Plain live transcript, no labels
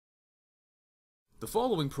The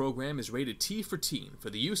following program is rated T for teen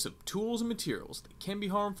for the use of tools and materials that can be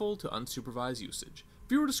harmful to unsupervised usage.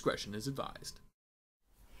 Viewer discretion is advised.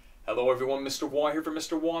 Hello everyone, Mr. Waugh here for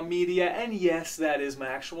Mr. Waugh Media, and yes, that is my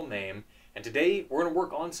actual name. And today, we're going to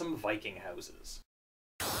work on some Viking houses.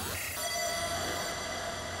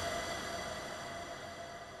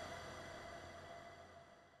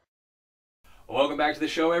 Welcome back to the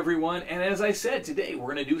show, everyone, and as I said, today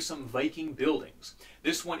we're going to do some Viking buildings.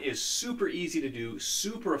 This one is super easy to do,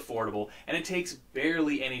 super affordable, and it takes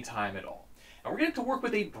barely any time at all. And we're going to have to work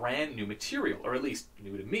with a brand new material, or at least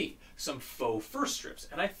new to me, some faux fur strips,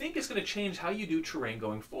 and I think it's going to change how you do terrain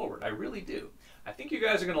going forward. I really do. I think you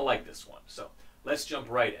guys are going to like this one, so let's jump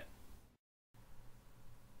right in.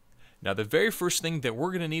 Now the very first thing that we're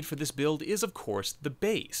going to need for this build is of course the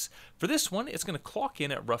base. For this one it's going to clock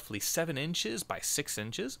in at roughly 7 inches by 6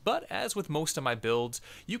 inches, but as with most of my builds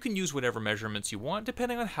you can use whatever measurements you want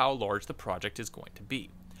depending on how large the project is going to be.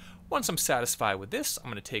 Once I'm satisfied with this, I'm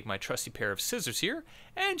going to take my trusty pair of scissors here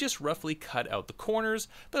and just roughly cut out the corners.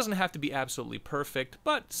 Doesn't have to be absolutely perfect,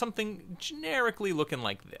 but something generically looking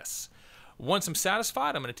like this. Once I'm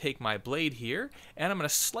satisfied, I'm going to take my blade here and I'm going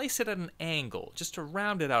to slice it at an angle just to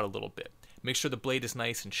round it out a little bit. Make sure the blade is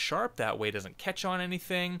nice and sharp, that way it doesn't catch on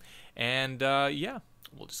anything. And yeah,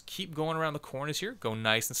 we'll just keep going around the corners here. Go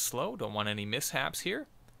nice and slow, don't want any mishaps here.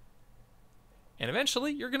 And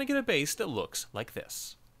eventually you're going to get a base that looks like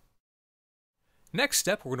this. Next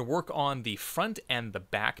step, we're going to work on the front and the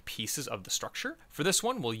back pieces of the structure. For this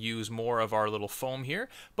one, we'll use more of our little foam here,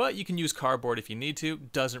 but you can use cardboard if you need to.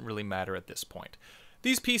 Doesn't really matter at this point.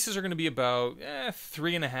 These pieces are going to be about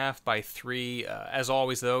 3.5 by 3. As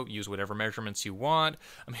always, though, use whatever measurements you want.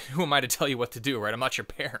 I mean, who am I to tell you what to do, right? I'm not your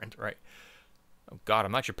parent, right? Oh, God,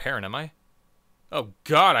 I'm not your parent, am I? Oh,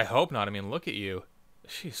 God, I hope not. I mean, look at you.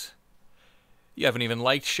 Jeez. You haven't even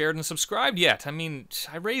liked, shared, and subscribed yet. I mean,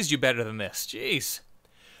 I raised you better than this. Jeez.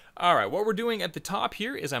 Alright, what we're doing at the top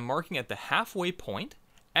here is I'm marking at the halfway point,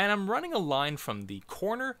 and I'm running a line from the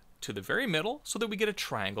corner to the very middle so that we get a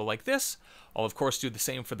triangle like this. I'll of course do the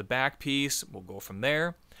same for the back piece. We'll go from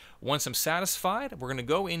there. Once I'm satisfied, we're going to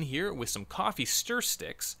go in here with some coffee stir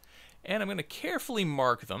sticks, and I'm going to carefully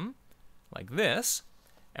mark them like this,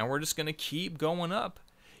 and we're just going to keep going up.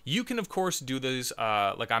 You can, of course, do these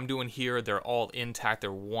like I'm doing here. They're all intact.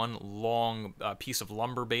 They're one long piece of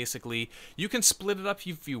lumber, basically. You can split it up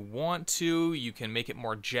if you want to. You can make it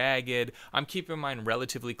more jagged. I'm keeping mine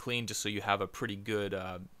relatively clean just so you have a pretty good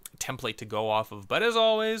template to go off of. But as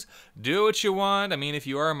always, do what you want. I mean, if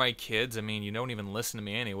you are my kids, I mean, you don't even listen to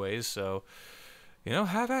me anyways, so, you know,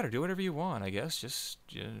 have at her. Do whatever you want, I guess. Just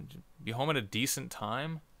be home at a decent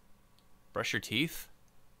time. Brush your teeth.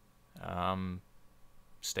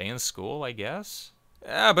 Stay in school, I guess?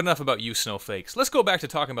 But enough about you snowflakes. Let's go back to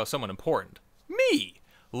talking about someone important. Me!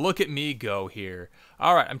 Look at me go here.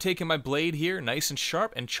 Alright, I'm taking my blade here, nice and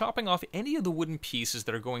sharp, and chopping off any of the wooden pieces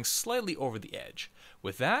that are going slightly over the edge.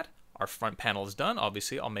 With that, our front panel is done.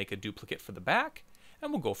 Obviously, I'll make a duplicate for the back,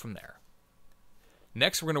 and we'll go from there.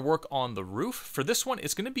 Next, we're going to work on the roof. For this one,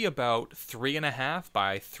 it's going to be about 3.5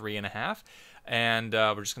 by 3.5. And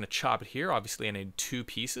we're just going to chop it here. Obviously, I need 2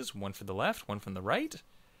 pieces, one for the left, one from the right.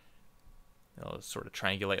 I'll sort of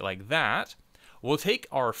triangulate like that. We'll take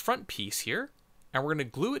our front piece here, and we're going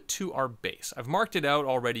to glue it to our base. I've marked it out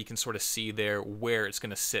already. You can sort of see there where it's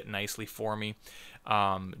going to sit nicely for me.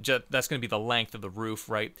 That's going to be the length of the roof,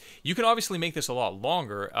 right? You can obviously make this a lot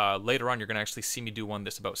longer. Later on, you're going to actually see me do one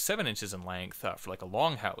that's about 7 inches in length for like a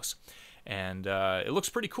long house. And it looks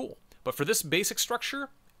pretty cool. But for this basic structure,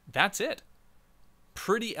 that's it.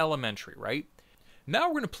 Pretty elementary, right? Now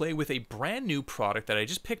we're going to play with a brand new product that I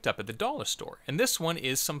just picked up at the dollar store. And this one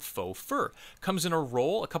is some faux fur. Comes in a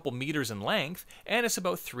roll, a couple meters in length, and it's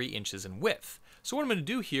about 3 inches in width. So what I'm going to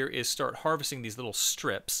do here is start harvesting these little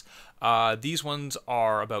strips. These ones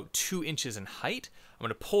are about 2 inches in height. I'm going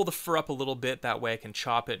to pull the fur up a little bit, that way I can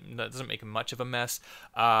chop it, and that doesn't make much of a mess.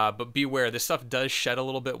 But beware, this stuff does shed a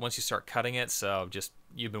little bit once you start cutting it, so just,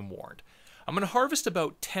 you've been warned. I'm going to harvest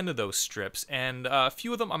about 10 of those strips, and a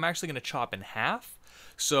few of them I'm actually going to chop in half.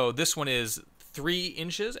 So this one is 3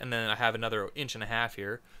 inches, and then I have another 1.5 inches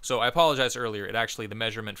here. So I apologize earlier. The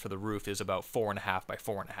measurement for the roof is about 4.5 by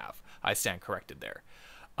 4.5. I stand corrected there.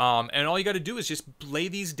 And all you got to do is just lay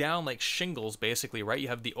these down like shingles, basically, right? You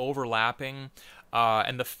have the overlapping,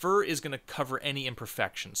 and the fur is going to cover any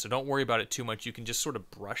imperfections. So don't worry about it too much. You can just sort of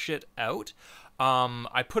brush it out.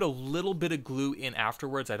 I put a little bit of glue in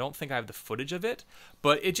afterwards. I don't think I have the footage of it,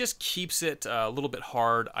 but it just keeps it a little bit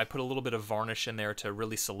hard. I put a little bit of varnish in there to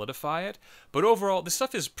really solidify it. But overall, this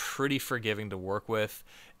stuff is pretty forgiving to work with,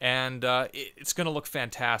 and it's going to look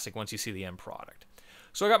fantastic once you see the end product.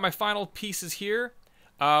 So I got my final pieces here.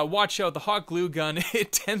 Watch out, the hot glue gun,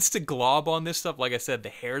 it tends to glob on this stuff. Like I said, the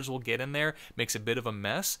hairs will get in there, makes a bit of a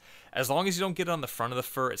mess. As long as you don't get it on the front of the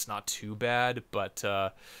fur, it's not too bad. But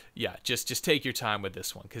yeah, just take your time with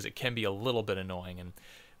this one, because it can be a little bit annoying. And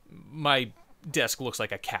my desk looks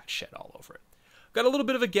like a cat shed all over it. Got a little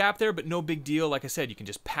bit of a gap there, but no big deal. Like I said, you can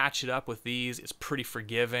just patch it up with these. It's pretty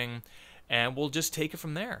forgiving, and we'll just take it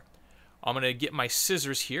from there. I'm going to get my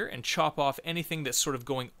scissors here and chop off anything that's sort of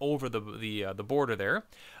going over the border there.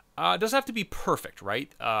 It doesn't have to be perfect,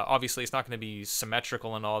 right? Obviously, it's not going to be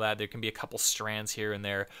symmetrical and all that. There can be a couple strands here and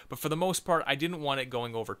there. But for the most part, I didn't want it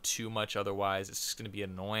going over too much. Otherwise, it's just going to be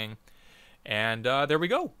annoying. And there we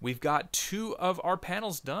go. We've got 2 of our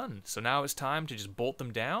panels done. So now it's time to just bolt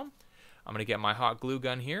them down. I'm going to get my hot glue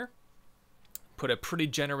gun here. Put a pretty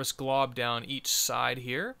generous glob down each side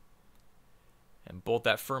here. And bolt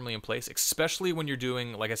that firmly in place, especially when you're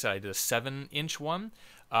doing, like I said, I did a 7-inch one.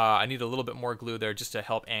 I need a little bit more glue there just to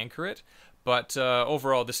help anchor it. But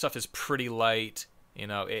overall, this stuff is pretty light. You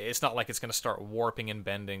know, it's not like it's going to start warping and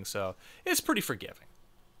bending, so it's pretty forgiving.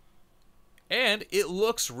 And it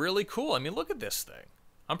looks really cool. I mean, look at this thing.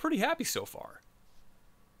 I'm pretty happy so far.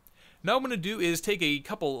 Now what I'm going to do is take a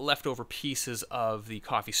couple leftover pieces of the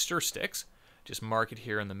coffee stir sticks. Just mark it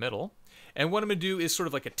here in the middle. And what I'm going to do is sort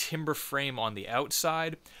of like a timber frame on the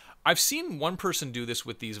outside. I've seen one person do this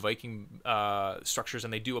with these Viking structures,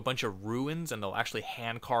 and they do a bunch of ruins, and they'll actually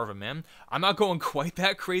hand carve them in. I'm not going quite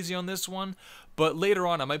that crazy on this one, but later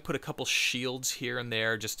on I might put a couple shields here and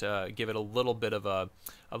there just to give it a little bit of a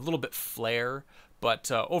little bit flair. But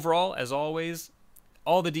overall, as always,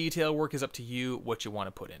 all the detail work is up to you, what you want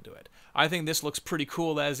to put into it. I think this looks pretty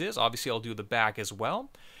cool as is. Obviously, I'll do the back as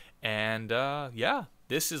well. And yeah,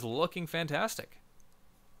 this is looking fantastic.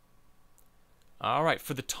 All right,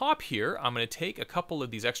 for the top here, I'm going to take a couple of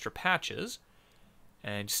these extra patches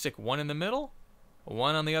and stick one in the middle,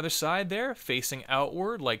 one on the other side there, facing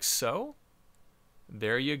outward like so.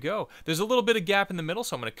 There you go. There's a little bit of gap in the middle,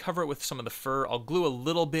 so I'm going to cover it with some of the fur. I'll glue a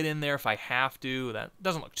little bit in there if I have to. That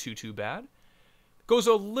doesn't look too bad. Goes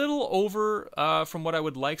a little over from what I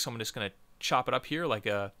would like, so I'm just going to chop it up here like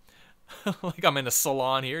a like I'm in a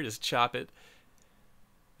salon here. Just chop it.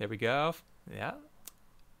 There we go. Yeah.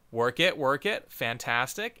 Work it, work it.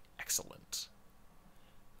 Fantastic. Excellent.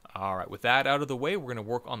 All right, with that out of the way, we're going to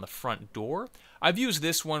work on the front door. I've used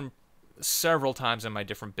this one several times in my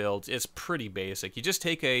different builds. It's pretty basic. You just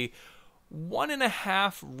take a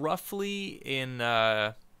 1.5 roughly in,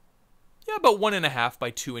 yeah, about 1.5 by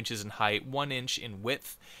 2 inches in height, 1 inch in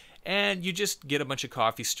width, and you just get a bunch of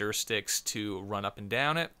coffee stir sticks to run up and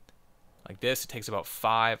down it. Like this, it takes about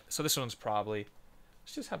 5. So this one's probably,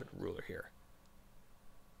 let's just have a ruler here.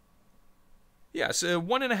 Yeah, so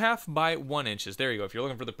 1.5 by 1 inches. There you go, if you're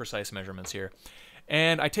looking for the precise measurements here.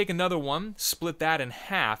 And I take another one, split that in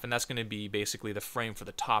half, and that's going to be basically the frame for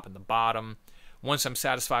the top and the bottom. Once I'm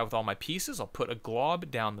satisfied with all my pieces, I'll put a glob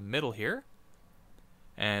down the middle here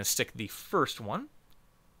and stick the first one.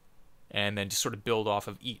 And then just sort of build off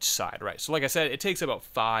of each side, right? So like I said, it takes about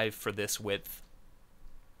 5 for this width.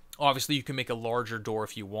 Obviously, you can make a larger door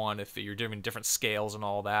if you want, if you're doing different scales and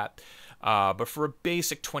all that. But for a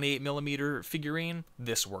basic 28mm figurine,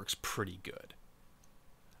 this works pretty good.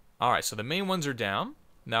 All right, so the main ones are down.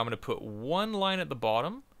 Now I'm going to put one line at the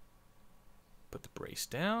bottom. Put the brace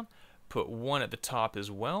down. Put one at the top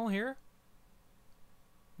as well here.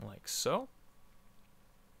 Like so.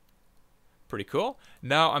 Pretty cool.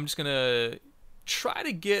 Now I'm just going to try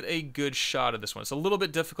to get a good shot of this one. It's a little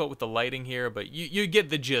bit difficult with the lighting here, but you get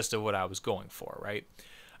the gist of what I was going for, right?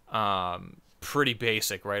 Pretty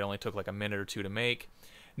basic, right? Only took like a minute or two to make.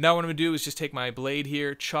 Now what I'm going to do is just take my blade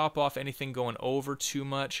here, chop off anything going over too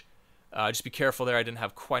much. Just be careful there, I didn't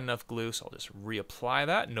have quite enough glue, so I'll just reapply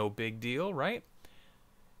that. No big deal, right?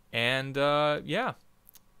 And yeah,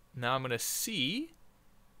 now I'm going to see...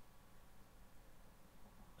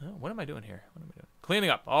 Oh, what am I doing here? What am I doing? Cleaning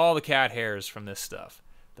up all the cat hairs from this stuff.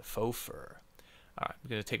 The faux fur. All right, I'm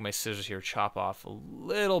going to take my scissors here, chop off a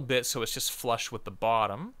little bit so it's just flush with the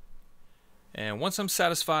bottom. And once I'm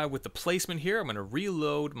satisfied with the placement here, I'm going to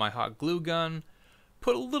reload my hot glue gun,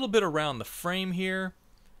 put a little bit around the frame here,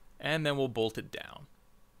 and then we'll bolt it down.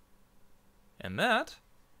 And that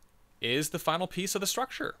is the final piece of the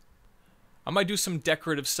structure. I might do some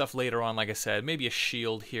decorative stuff later on, like I said, maybe a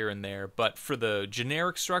shield here and there, but for the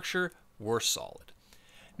generic structure, we're solid.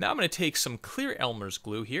 Now I'm going to take some clear Elmer's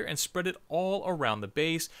glue here and spread it all around the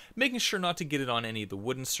base, making sure not to get it on any of the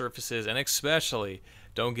wooden surfaces, and especially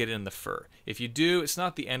don't get it in the fur. If you do, it's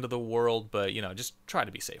not the end of the world, but you know, just try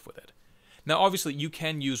to be safe with it. Now, obviously, you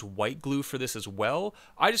can use white glue for this as well.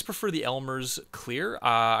 I just prefer the Elmer's clear.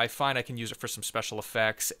 I find I can use it for some special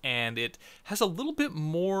effects, and it has a little bit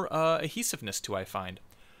more adhesiveness to, I find.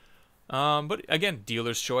 But again,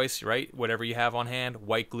 dealer's choice, right? Whatever you have on hand,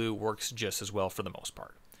 white glue works just as well for the most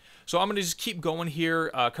part. So I'm going to just keep going here,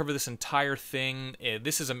 cover this entire thing.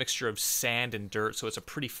 This is a mixture of sand and dirt, so it's a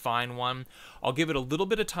pretty fine one. I'll give it a little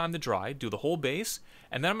bit of time to dry, do the whole base,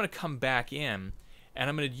 and then I'm going to come back in, and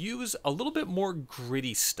I'm going to use a little bit more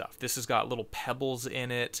gritty stuff. This has got little pebbles in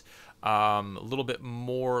it, a little bit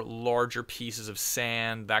more larger pieces of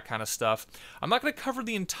sand, that kind of stuff. I'm not going to cover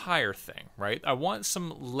the entire thing, right? I want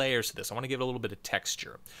some layers to this. I want to give it a little bit of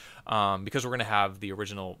texture. Because we're going to have the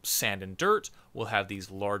original sand and dirt, we'll have these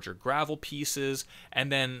larger gravel pieces,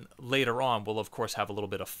 and then later on we'll of course have a little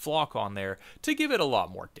bit of flock on there to give it a lot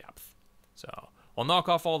more depth. So I'll knock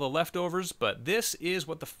off all the leftovers, but this is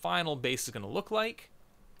what the final base is going to look like,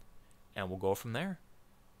 and we'll go from there.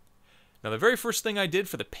 Now, the very first thing I did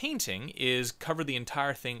for the painting is cover the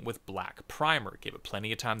entire thing with black primer. Gave it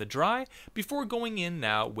plenty of time to dry before going in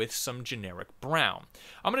now with some generic brown.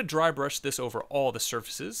 I'm going to dry brush this over all the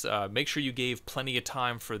surfaces. Make sure you gave plenty of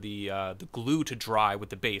time for the glue to dry with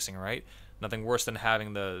the basing, right? Nothing worse than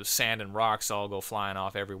having the sand and rocks all go flying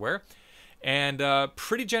off everywhere. And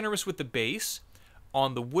pretty generous with the base.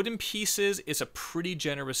 On the wooden pieces, it's a pretty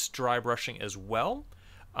generous dry brushing as well.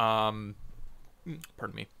 Pardon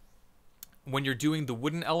me. When you're doing the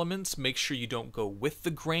wooden elements, make sure you don't go with the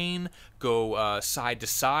grain, go side to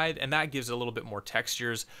side, and that gives it a little bit more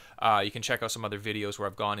textures. You can check out some other videos where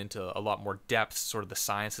I've gone into a lot more depth, sort of the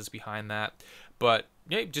sciences behind that. But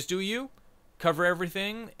yeah, just do you. Cover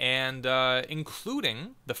everything, and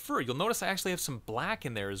including the fur. You'll notice I actually have some black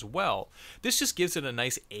in there as well. This just gives it a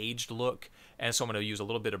nice aged look, and so I'm going to use a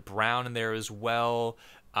little bit of brown in there as well.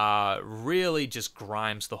 Really just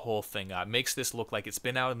grimes the whole thing up. Makes this look like it's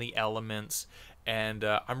been out in the elements, and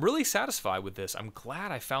I'm really satisfied with this. I'm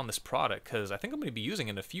glad I found this product, because I think I'm going to be using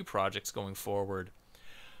it in a few projects going forward.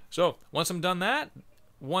 So once I'm done that,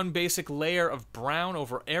 one basic layer of brown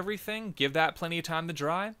over everything, give that plenty of time to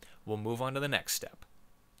dry. We'll move on to the next step.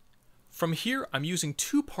 From here, I'm using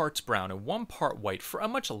 2 parts brown and 1 part white for a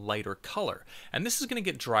much lighter color, and this is going to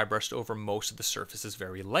get dry brushed over most of the surfaces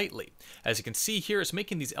very lightly. As you can see here, it's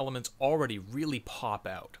making these elements already really pop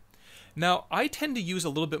out. Now, I tend to use a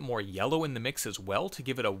little bit more yellow in the mix as well to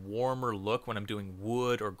give it a warmer look when I'm doing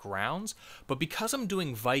wood or grounds, but because I'm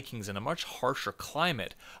doing Vikings in a much harsher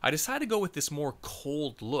climate, I decided to go with this more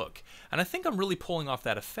cold look, and I think I'm really pulling off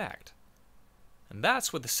that effect. And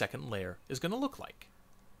that's what the second layer is going to look like.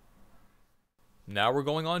 Now we're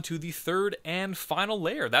going on to the third and final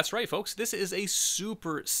layer. That's right, folks. This is a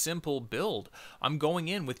super simple build. I'm going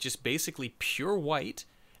in with just basically pure white,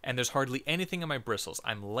 and there's hardly anything in my bristles.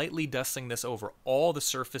 I'm lightly dusting this over all the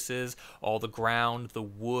surfaces, all the ground, the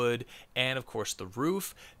wood, and of course the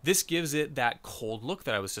roof. This gives it that cold look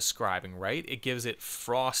that I was describing, right? It gives it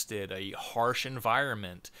frosted, a harsh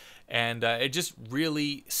environment, and it just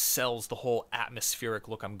really sells the whole atmospheric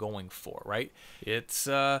look I'm going for, right? It's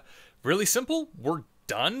really simple. We're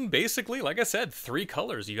done, basically. Like I said, 3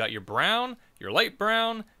 colors. You got your brown, your light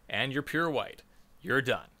brown, and your pure white. You're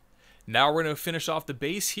done. Now we're going to finish off the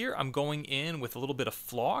base here. I'm going in with a little bit of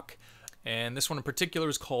flock, and this one in particular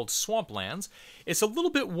is called Swamplands. It's a little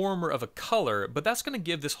bit warmer of a color, but that's going to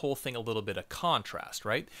give this whole thing a little bit of contrast,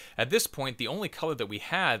 right? At this point, the only color that we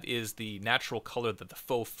have is the natural color that the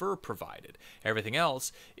faux fur provided. Everything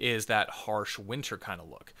else is that harsh winter kind of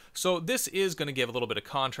look. So this is going to give a little bit of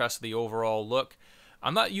contrast to the overall look.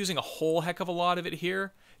 I'm not using a whole heck of a lot of it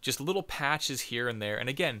here, just little patches here and there. And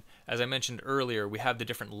again, as I mentioned earlier, we have the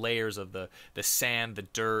different layers of the sand, the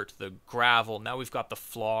dirt, the gravel. Now we've got the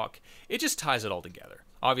flock. It just ties it all together.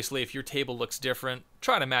 Obviously, if your table looks different,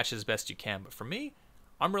 try to match it as best you can. But for me,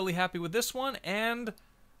 I'm really happy with this one. And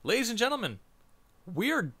ladies and gentlemen,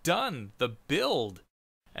 we're done. The build.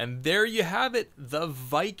 And there you have it, the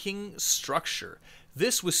Viking structure.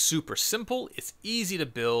 This was super simple, it's easy to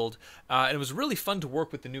build, and it was really fun to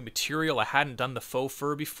work with the new material. I hadn't done the faux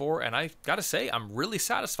fur before, and I gotta say, I'm really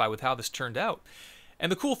satisfied with how this turned out. And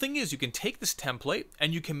the cool thing is you can take this template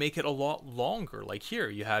and you can make it a lot longer. Like here,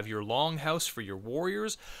 you have your longhouse for your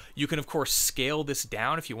warriors. You can, of course, scale this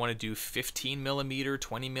down if you want to do 15 millimeter,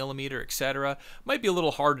 20 millimeter, etc. Might be a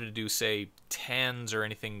little harder to do, say, 10s or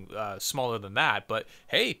anything smaller than that, but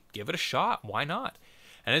hey, give it a shot. Why not?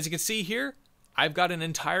 And as you can see here, I've got an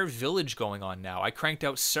entire village going on now. I cranked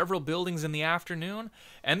out several buildings in the afternoon,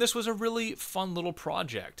 and this was a really fun little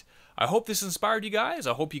project. I hope this inspired you guys.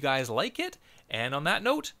 I hope you guys like it. And on that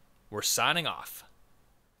note, we're signing off.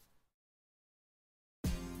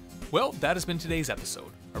 Well, that has been today's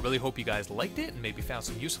episode. I really hope you guys liked it and maybe found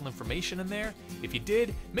some useful information in there. If you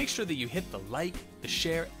did, make sure that you hit the like, the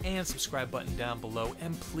share, and subscribe button down below,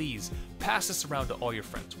 and please pass this around to all your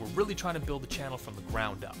friends. We're really trying to build the channel from the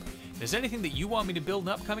ground up. If there's anything that you want me to build in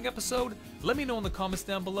an upcoming episode, let me know in the comments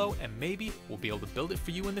down below, and maybe we'll be able to build it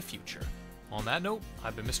for you in the future. On that note,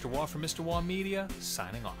 I've been Mr. Waugh from Mr. Waugh Media,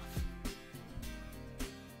 signing off.